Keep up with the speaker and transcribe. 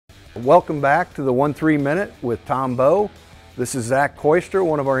Welcome back to the 1-3 Minute with Tom Bowe. This is Zach Koister,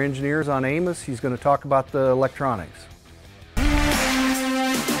 one of our engineers on Amos. He's going to talk about the electronics.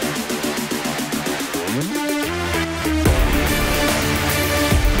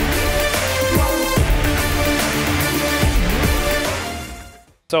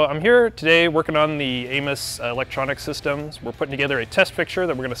 So I'm here today working on the Amos electronic systems. We're putting together a test fixture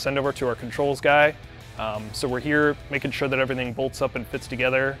that we're going to send over to our controls guy. So we're here making sure that everything bolts up and fits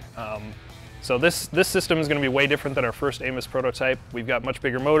together. So this system is going to be way different than our first Amos prototype. We've got much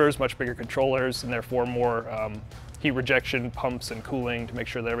bigger motors, much bigger controllers, and therefore more heat rejection pumps and cooling to make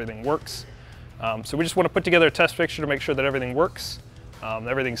sure that everything works. So we just want to put together a test fixture to make sure that everything works,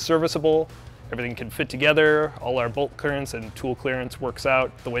 everything's serviceable, everything can fit together, all our bolt clearance and tool clearance works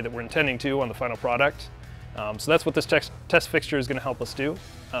out the way that we're intending to on the final product. So that's what this test fixture is going to help us do.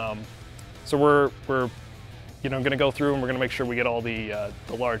 So we're going to go through and we're going to make sure we get all the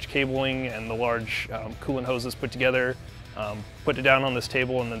large cabling and the large coolant hoses put together, put it down on this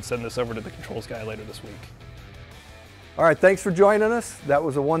table, and then send this over to the controls guy later this week. All right, thanks for joining us. That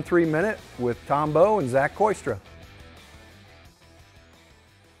was a 1-3 Minute with Tom Bowe and Zach Koistra.